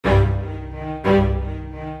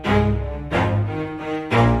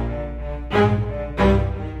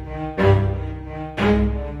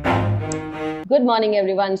Good morning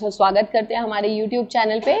everyone. सो स्वागत करते हैं हमारे यूट्यूब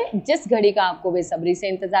चैनल पे। जिस घड़ी का आपको बेसब्री से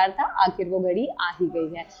इंतजार था, आखिर वो घड़ी आ ही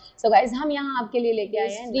गई है। सो गाइज, हम यहाँ आपके लिए लेके आए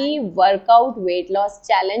हैं free workout weight loss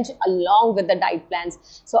challenge along with the diet plans.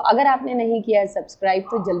 सो अगर आपने नहीं किया है सब्सक्राइब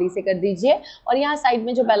तो जल्दी से कर दीजिए, और यहाँ साइड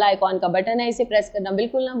में जो बेल आइकॉन का बटन है इसे प्रेस करना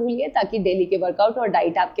बिल्कुल ना भूलिए, ताकि डेली के वर्कआउट और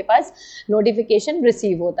डाइट आपके पास नोटिफिकेशन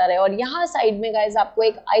रिसीव होता रहे। और यहाँ साइड में गाइज आपको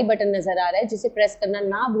एक आई बटन नजर आ रहा है, जिसे प्रेस करना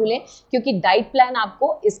ना भूलें, क्योंकि डाइट प्लान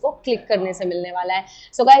आपको इसको क्लिक करने से मिलने वाला है।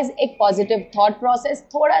 सो गाइज, एक पॉजिटिव थॉट प्रोसेस,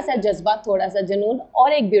 थोड़ा सा जज्बा, थोड़ा सा जुनून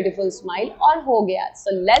और एक ब्यूटीफुल स्माइल और हो गया।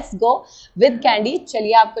 So let's go with candy.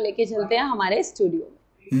 चलिए आपको लेके चलते हैं हमारे स्टूडियो में।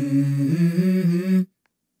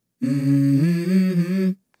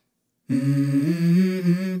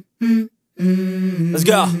 Let's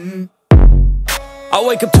go. I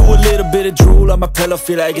wake up to a little bit of drool on my pillow,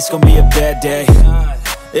 feel like it's gonna be a bad day.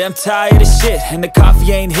 Yeah, I'm tired of shit, and the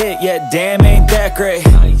coffee ain't hit yet, damn ain't that great.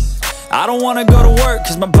 I don't wanna go to work,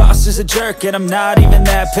 cause my boss is a jerk, and I'm not even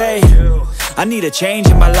that paid. I need a change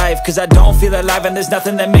in my life, cause I don't feel alive, and there's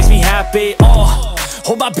nothing that makes me happy.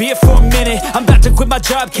 Hold my beer for a minute, I'm about to quit my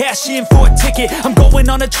job, cash in for a ticket. I'm going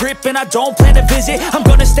on a trip and I don't plan to visit. I'm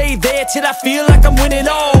gonna stay there till I feel like I'm winning,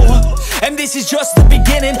 and this is just the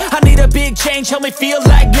beginning. I need a big change, help me feel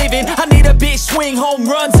like living. I need a big swing, home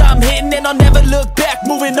runs I'm hitting, and I'll never look back,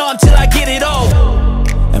 moving on till I get it all.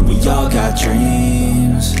 And we all got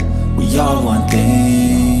dreams, we all want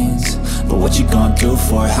things, but what you gonna do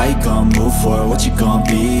for it? How you gonna move for it? What you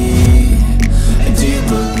gonna be? And do you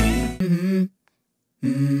believe?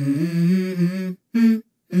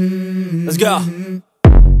 Let's go.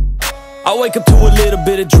 I wake up to a little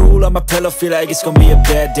bit of drool on my pillow, feel like it's gonna be a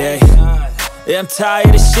bad day. Yeah, I'm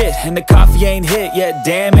tired of shit, and the coffee ain't hit yet,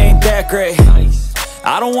 damn ain't that great.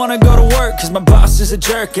 I don't wanna go to work, cause my boss is a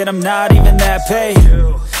jerk, and I'm not even that paid.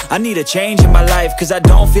 I need a change in my life, cause I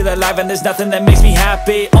don't feel alive, and there's nothing that makes me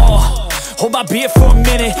happy. Hold my beer for a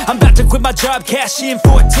minute, I'm about to quit my job, cash in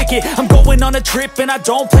for a ticket. I'm going on a trip and I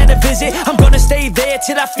don't plan to visit. I'm gonna stay there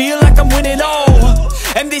till I feel like I'm winning,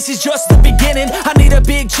 and this is just the beginning. I need a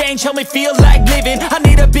big change, help me feel like living. I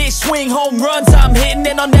need a big swing, home runs I'm hitting,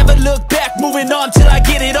 and I'll never look back, moving on till I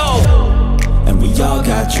get it all. And we all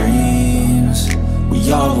got dreams,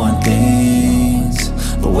 we all want things,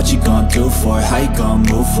 but what you gonna do for it? How you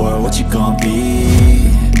gonna move for it? What you gonna be?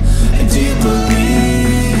 And do you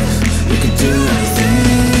believe you can do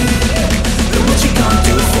anything? But what you gonna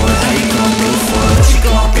do for it? How you gonna move for it? What you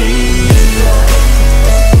gonna be?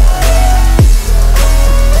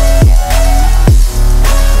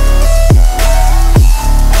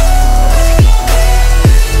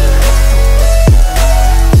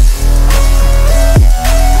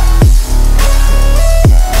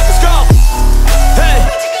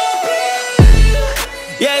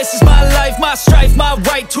 My strife, my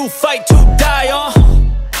right to fight, to die on.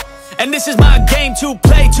 And this is my game to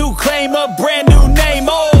play, to claim a brand new name,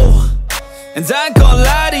 and I ain't gonna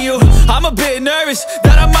lie to you, I'm a bit nervous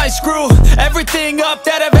that I might screw everything up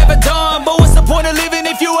that I've ever done. But what's the point of living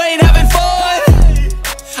if you ain't having fun?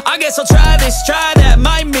 I guess I'll try this, try that,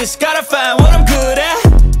 might miss, gotta find what I'm good at.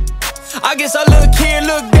 I guess I look here,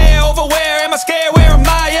 look there, over where am I scared, where am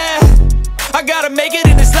I at? I gotta make it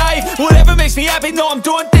in this life, whatever makes me happy, know I'm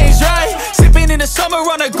doing things right. Sipping in the summer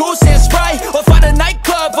on a goose and Sprite, or find a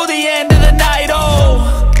nightclub for the end of the night,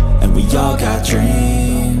 And we all got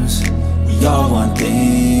dreams, we all want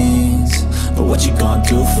things, but what you gonna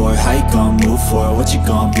do for it? How you gonna move for it? What you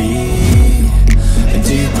gonna be? And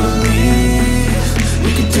do you believe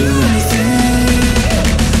you can do anything?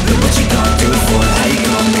 But what you gonna do for it? How you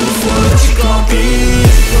gonna move for it? What you gonna be?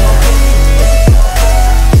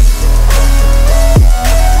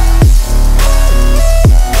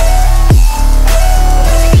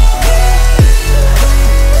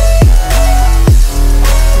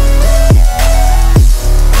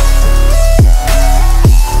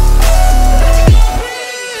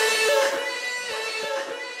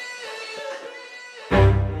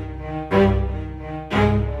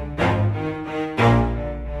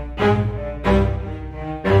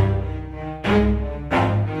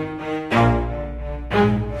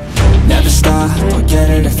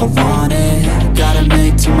 If I want it, gotta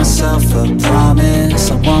make to myself a promise.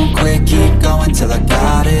 I won't quit, keep going till I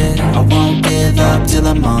got it. I won't give up till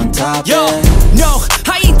I'm on top. Yo, no,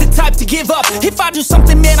 I ain't the type to give up. If I do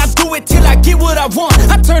something, man, I do it till I get what I want.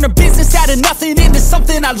 I turn a business out of nothing into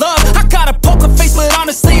something I love. I got a poker face, but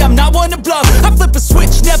honestly, I'm not one to bluff. I flip a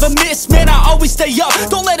switch, never miss, man, I always stay up.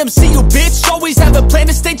 Don't let them see you, bitch, always have a plan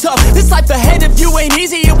to stay tough. This life ahead of you ain't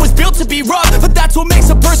easy, it was built to be rough. But that's what makes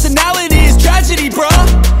a personality, is tragedy, bruh.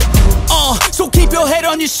 So keep your head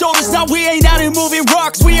on your shoulders, now we ain't out here moving rock.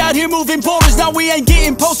 rocks. We out here moving boulders, now we ain't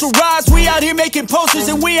getting posterized. We out here making posters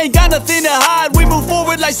and we ain't got nothing to hide. We move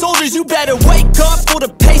forward like soldiers, you better wake up for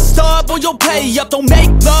the pay stub or you'll pay up. Don't make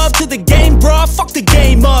love to the game, bruh, fuck the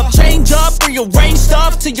game up. Change up, rearrange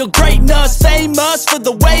stuff to your greatness. Famous for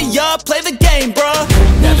the way up, play the game,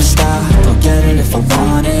 bruh. Never stop, I'll get it if I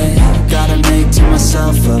want it. Gotta make to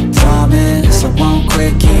myself a promise. I won't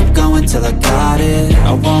quit, keep going till I got it.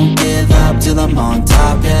 I won't give up till I'm on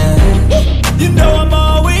top, yeah. You know I'm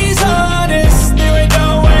always honest, there ain't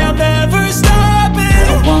no way I'm ever stopping.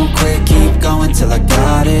 I won't quit, keep going till I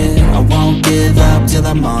got it. I won't give up till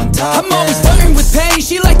I'm on top, I'm always flirting with pain,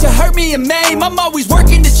 she like to hurt me and maim. I'm always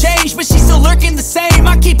working to change, but she's still lurking the same.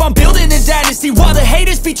 I keep on building a dynasty while the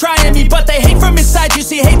haters be trying me, but they hate from inside. You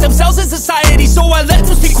see, hate themselves in society, so I let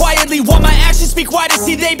them speak quietly while my actions speak wider.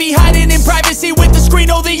 See, they be hiding in privacy with the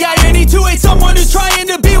screen. Oh, the irony to hate someone who's trying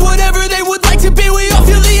to be whatever they would like to be. We all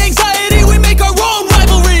feel the anxiety, we make our own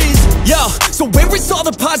rivalries. Yo, so where is all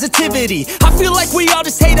the positivity? I feel like we all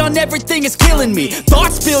just hate on everything, it's killing me.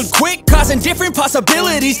 Thoughts build quick, causing different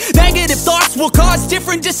possibilities. Negative thoughts will cause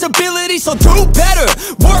different disabilities. So do better,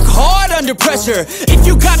 work hard under pressure. If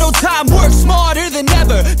you got no time, work smarter than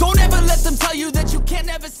ever. Don't ever let them tell you that you can't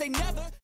never say never.